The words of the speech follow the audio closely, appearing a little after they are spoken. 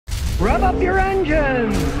Rev up your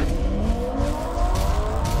engine.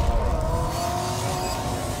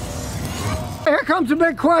 Here comes a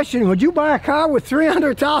big question. Would you buy a car with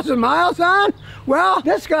 300,000 miles on? Well,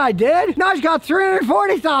 this guy did. Now he's got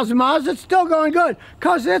 340,000 miles. It's still going good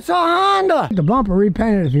because it's a Honda. The bumper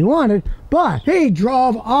repainted if he wanted, but he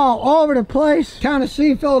drove all over the place.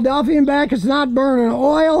 Tennessee, Philadelphia and back. It's not burning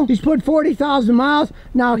oil. He's put 40,000 miles.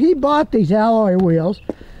 Now he bought these alloy wheels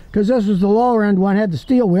because this was the lower end one, had the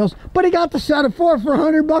steel wheels, but he got the set of 4 for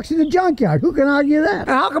 $100 in the junkyard. Who can argue that? And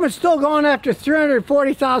how come it's still going after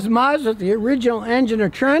 340,000 miles with the original engine or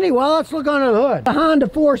tranny? Well, let's look under the hood. The Honda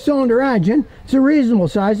 4-cylinder engine, it's a reasonable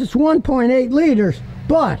size. It's 1.8 liters,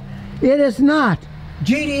 but it is not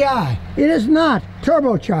GDI. It is not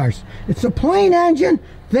turbocharged. It's a plain engine.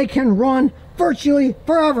 They can run virtually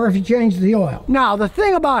forever if you change the oil. Now, the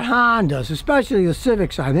thing about Hondas, especially the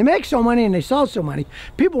Civic side, they make so many and they sell so many,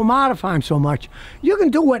 people modify them so much, you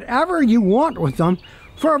can do whatever you want with them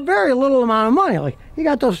for a very little amount of money. Like, you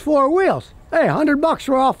got those 4 wheels. Hey, $100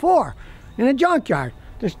 for all 4 in a junkyard.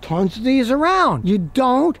 There's tons of these around. You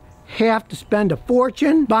don't have to spend a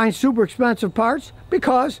fortune buying super expensive parts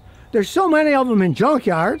because there's so many of them in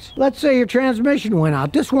junkyards. Let's say your transmission went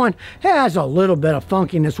out. This one has a little bit of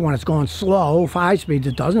funkiness when it's going slow. 5 speeds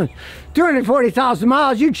it doesn't. 240,000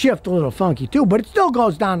 miles, you'd shift a little funky too, but it still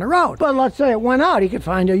goes down the road. But let's say it went out. You could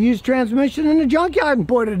find a used transmission in the junkyard and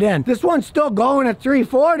put it in. This one's still going at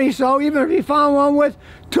 340, so even if you found one with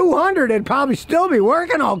 200, it'd probably still be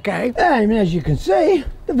working okay. And as you can see,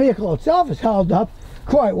 the vehicle itself is held up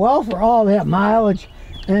quite well for all that mileage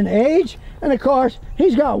and age. And of course,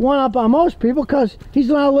 he's got one up on most people because he's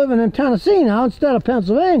now living in Tennessee now instead of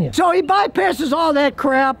Pennsylvania. So he bypasses all that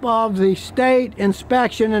crap of the state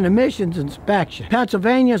inspection and emissions inspection.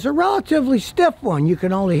 Pennsylvania's a relatively stiff one. You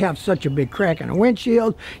can only have such a big crack in a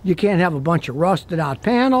windshield. You can't have a bunch of rusted out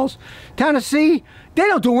panels. Tennessee, they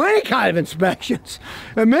don't do any kind of inspections.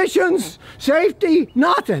 Emissions, safety,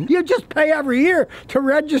 nothing. You just pay every year to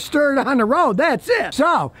register it on the road. That's it.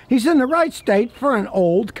 So he's in the right state for an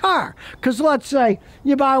old car. Because let's say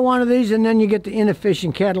you buy one of these and then you get the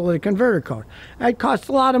inefficient catalytic converter code. It costs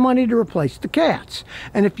a lot of money to replace the cats.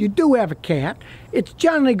 And if you do have a cat, it's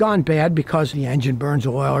generally gone bad because the engine burns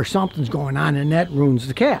oil or something's going on and that ruins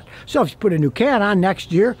the cat. So if you put a new cat on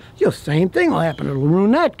next year, the same thing will happen. It'll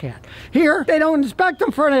ruin that cat. Here, they don't inspect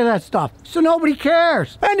them for any of that stuff, so nobody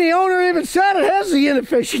cares. And the owner even said it has the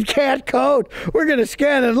inefficient cat code. We're going to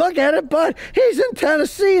scan and look at it, but he's in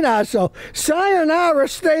Tennessee now, so sayonara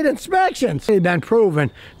state inspections. It's been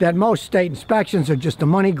proven that most state inspections are just a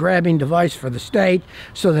money-grabbing device for the state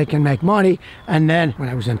so they can make money. And then when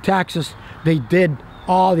I was in Texas, they did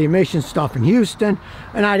all the emission stuff in Houston,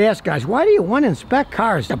 and I'd ask guys, why do you want to inspect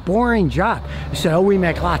cars? It's a boring job. They said, oh, we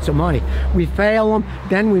make lots of money. We fail them,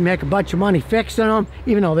 then we make a bunch of money fixing them,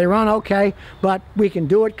 even though they run okay, but we can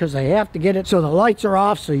do it because they have to get it so the lights are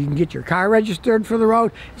off so you can get your car registered for the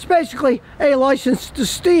road. It's basically a license to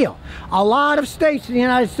steal. A lot of states in the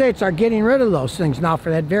United States are getting rid of those things now for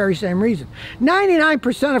that very same reason.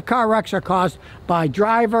 99% of car wrecks are caused by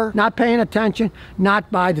driver not paying attention,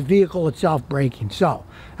 not by the vehicle itself braking. So,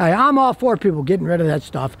 hey, I'm all for people getting rid of that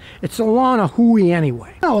stuff. It's a lot of hooey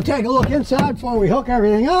anyway. Now we'll take a look inside before we hook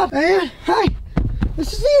everything up. And hey,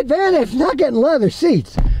 this is the advantage of not getting leather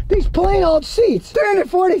seats. These plain old seats,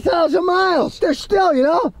 340,000 miles. They're still, you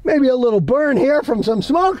know, maybe a little burn here from some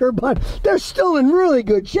smoker, but they're still in really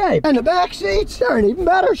good shape. And the back seats, they're in even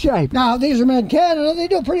better shape. Now, these are made in Canada. They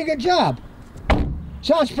do a pretty good job.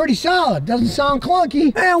 Sounds pretty solid. Doesn't sound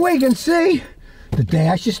clunky. And we can see the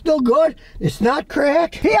dash is still good. It's not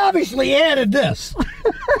cracked. He obviously added this.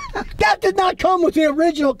 That did not come with the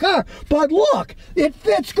original car. But look, it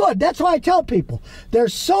fits good. That's why I tell people,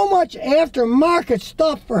 there's so much aftermarket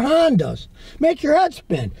stuff for Hondas. Make your head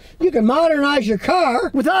spin. You can modernize your car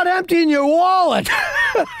without emptying your wallet.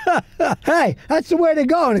 Hey, that's the way to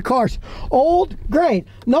go. And of course, old, great.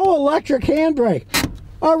 No electric handbrake.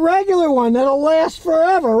 A regular one that'll last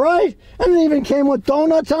forever, right? And it even came with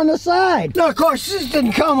donuts on the side. Now, of course, this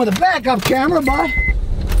didn't come with a backup camera, but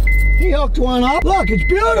he hooked one up. Look, it's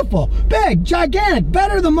beautiful. Big, gigantic,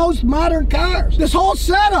 better than most modern cars. This whole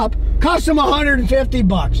setup cost him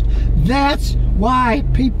 $150. That's why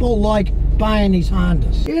people like buying these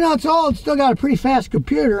Hondas. You know, it's old, still got a pretty fast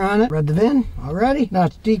computer on it. Read the VIN already. Now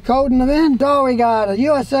it's decoding the VIN. So we got a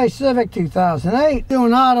USA Civic 2008.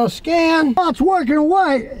 Doing auto scan. Well, it's working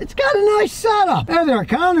away. It's got a nice setup. And they're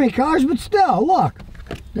economy cars, but still, look.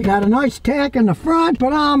 They got a nice tack in the front,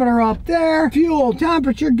 pedometer up there, fuel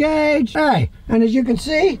temperature gauge. Hey, and as you can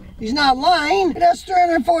see, He's not lying. It has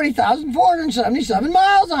 340,477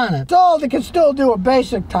 miles on it. So they can still do a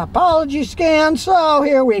basic topology scan. So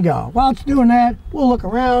here we go. While it's doing that, we'll look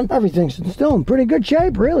around. Everything's still in pretty good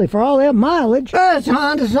shape, really, for all that mileage. It's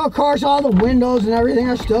Honda, so of course all the windows and everything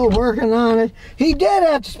are still working on it. He did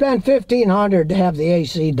have to spend $1,500 to have the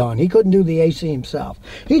AC done. He couldn't do the AC himself.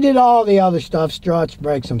 He did all the other stuff, struts,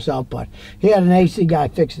 brakes himself, but he had an AC guy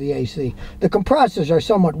fix the AC. The compressors are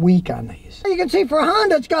somewhat weak on these. You can see for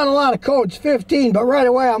Honda, it's got a lot of codes, 15, but right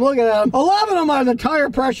away I'm looking at them. 11 of them are the tire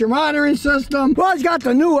pressure monitoring system. Well, he's got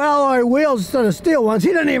the new alloy wheels instead of steel ones.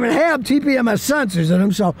 He doesn't even have TPMS sensors in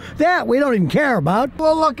them, so that we don't even care about.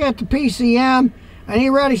 We'll look at the PCM. And he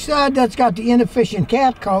already said that's got the inefficient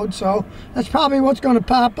cat code, so that's probably what's going to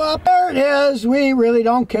pop up. There it is. We really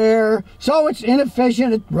don't care. So it's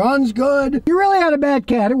inefficient. It runs good. If you really had a bad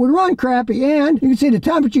cat, it would run crappy. And you can see the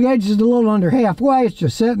temperature gauge is a little under halfway. It's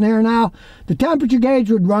just sitting there now. The temperature gauge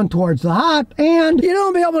would run towards the hot. And you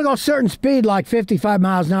don't be able to go a certain speed, like 55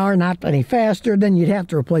 miles an hour, not any faster. Then you'd have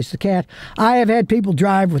to replace the cat. I have had people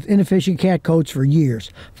drive with inefficient cat codes for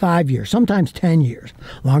years, 5 years, sometimes 10 years.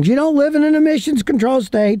 As long as you don't live in an emissions control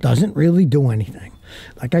state, doesn't really do anything.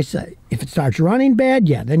 Like I say, if it starts running bad,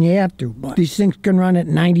 yeah, then you have to. But these things can run at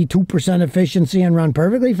 92% efficiency and run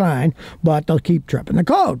perfectly fine, but they'll keep tripping the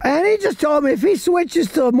code. And he just told me if he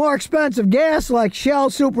switches to more expensive gas like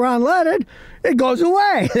Shell Super Unleaded, it goes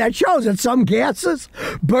away. That shows that some gases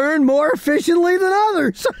burn more efficiently than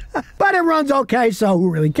others. But it runs okay, so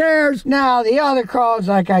who really cares? Now, the other codes,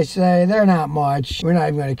 like I say, they're not much. We're not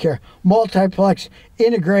even going to care. Multiplex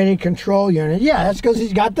integrated control unit. Yeah, that's because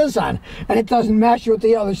he's got this on, and it doesn't mesh with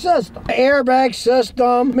the other system. Airbag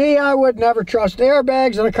system. Me, I would never trust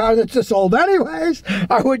airbags in a car that's this old anyways.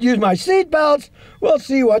 I would use my seat belts. We'll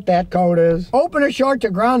see what that code is. Open or short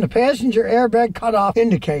to ground the passenger airbag cutoff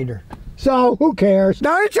indicator. So, who cares?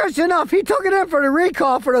 Now, interesting enough, he took it in for the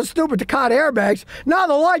recall for those stupid Takata airbags. Now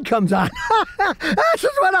the light comes on. That's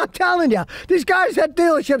just what I'm telling you. These guys at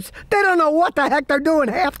dealerships, they don't know what the heck they're doing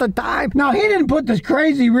half the time. Now, he didn't put this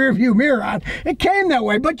crazy rear view mirror on. It came that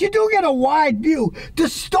way, but you do get a wide view.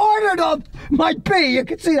 Distorted of might be. You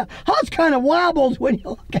can see the house kind of wobbles when you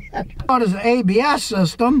look at it. What is the ABS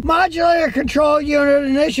system? Modulator control unit,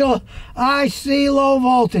 initial IC low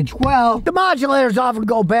voltage. Well, the modulators often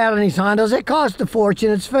go bad on these Hondas. It costs a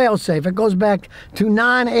fortune. It's fail-safe. It goes back to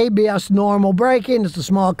non-ABS normal braking. It's a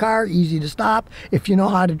small car, easy to stop if you know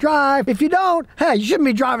how to drive. If you don't, hey, you shouldn't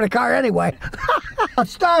be driving a car anyway.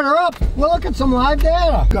 Let's start her up. We'll look at some live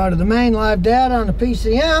data. Go to the main live data on the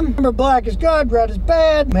PCM. Remember, black is good, red is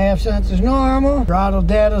bad. MAF sensors normal. Throttle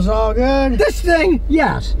data is all good. This thing,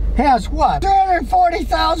 yes, has what?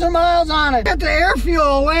 340,000 miles on it. Get the air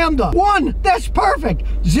fuel lambda. 1, that's perfect.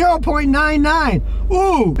 0.99.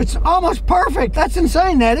 Ooh, it's almost perfect. That's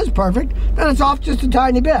insane. That is perfect. Then it's off just a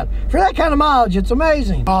tiny bit. For that kind of mileage, it's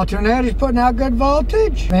amazing. Alternator's putting out good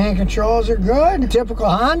voltage. Fan controls are good. Typical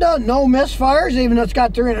Honda, no misfires, even though it's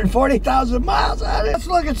got 340,000 miles on it. Let's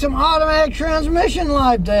look at some automatic transmission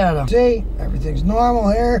live data. See, everything's normal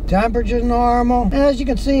here. Temperature's normal. And as you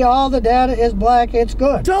can see, all the data is black. It's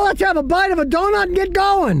good. So let's have a bite of a donut and get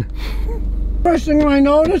going. First thing I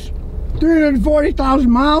notice, 340,000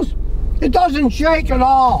 miles. It doesn't shake at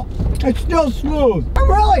all. It's still smooth.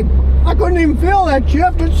 Really, I couldn't even feel that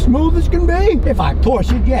shift. It's smooth as can be. If I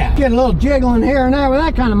push it, yeah. Get a little jiggling here and there with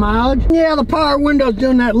that kind of mileage. Yeah, the power window's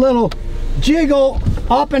doing that little jiggle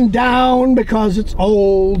up and down because it's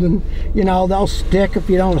old, and you know they'll stick if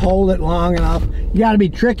you don't hold it long enough. You got to be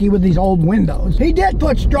tricky with these old windows. He did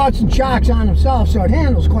put struts and shocks on himself, so it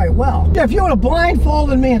handles quite well. If you would have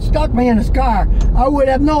blindfolded me and stuck me in this car, I would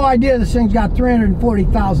have no idea this thing's got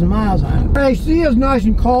 340,000 miles on it. AC is nice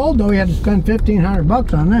and cold, though you had to spend 1,500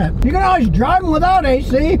 bucks on that. You can always drive them without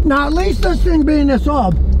AC. Now at least this thing being this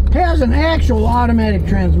old has an actual automatic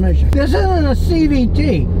transmission. This isn't a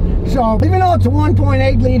CVT, so even though it's a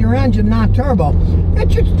 1.8 liter engine, not turbo,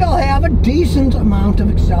 it should still have a decent amount of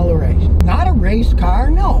acceleration. Not a race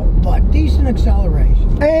car, no, but decent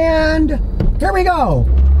acceleration. And here we go.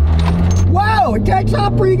 Wow, it takes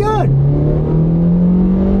off pretty good.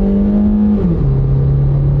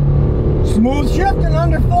 Smooth shifting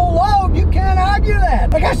under full load, you can't argue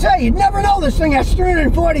that. Like I say, you'd never know this thing has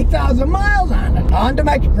 340,000 miles on it. Honda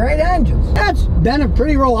makes great engines. That's been a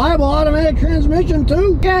pretty reliable automatic transmission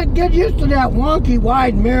too. Can't get used to that wonky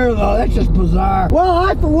wide mirror though, that's just bizarre. Well,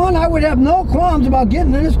 I for one, I would have no qualms about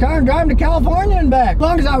getting in this car and driving to California and back. As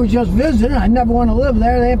long as I was just visiting, I'd never want to live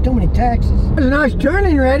there, they have too many taxes. There's a nice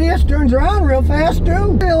turning radius, turns around real fast too.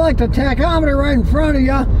 I feel like the tachometer right in front of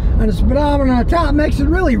you and the speedometer on the top makes it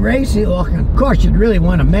really racy looking. Of course, you'd really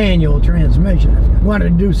want a manual transmission. transmission if you wanted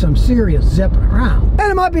to do some serious zipping around.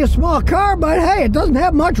 And it might be a small car, but hey, it doesn't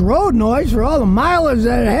have much road noise for all the mileage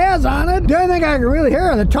that it has on it. The only thing I can really hear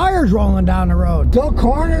are the tires rolling down the road. Still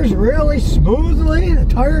corners really smoothly. The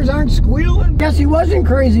tires aren't squealing. Guess he wasn't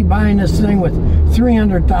crazy buying this thing with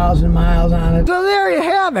 300,000 miles on it. So there you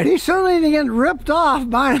have it. He certainly didn't get ripped off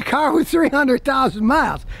buying a car with 300,000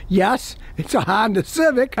 miles. Yes, it's a Honda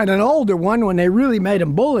Civic, and an older one when they really made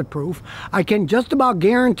them bulletproof. I can just about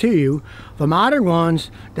guarantee you the modern ones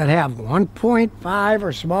that have 1.5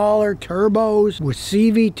 or smaller turbos with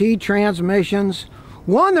CVT transmissions,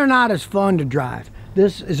 one, they're not as fun to drive.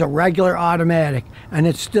 This is a regular automatic, and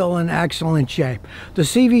it's still in excellent shape. The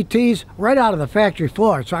CVTs, right out of the factory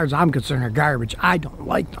floor, as far as I'm concerned, are garbage. I don't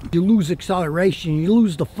like them. You lose acceleration, you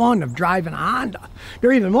lose the fun of driving a Honda.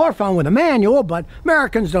 They're even more fun with a manual, but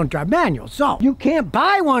Americans don't drive manuals. So you can't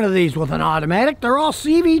buy one of these with an automatic. They're all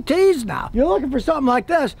CVTs now. You're looking for something like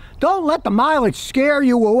this, don't let the mileage scare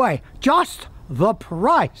you away. Just the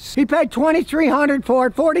price. He paid $2,300 for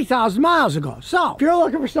it 40,000 miles ago. So if you're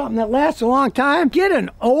looking for something that lasts a long time, get an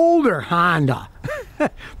older Honda.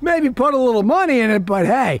 Maybe put a little money in it, but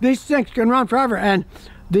hey, these things can run forever. And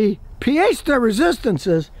the pièce de resistance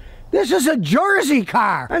is, this is a Jersey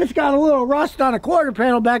car, and it's got a little rust on a quarter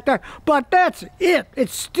panel back there, but that's it.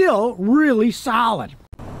 It's still really solid.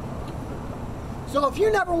 So if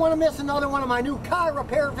you never want to miss another one of my new car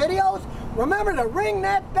repair videos, remember to ring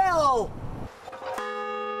that bell.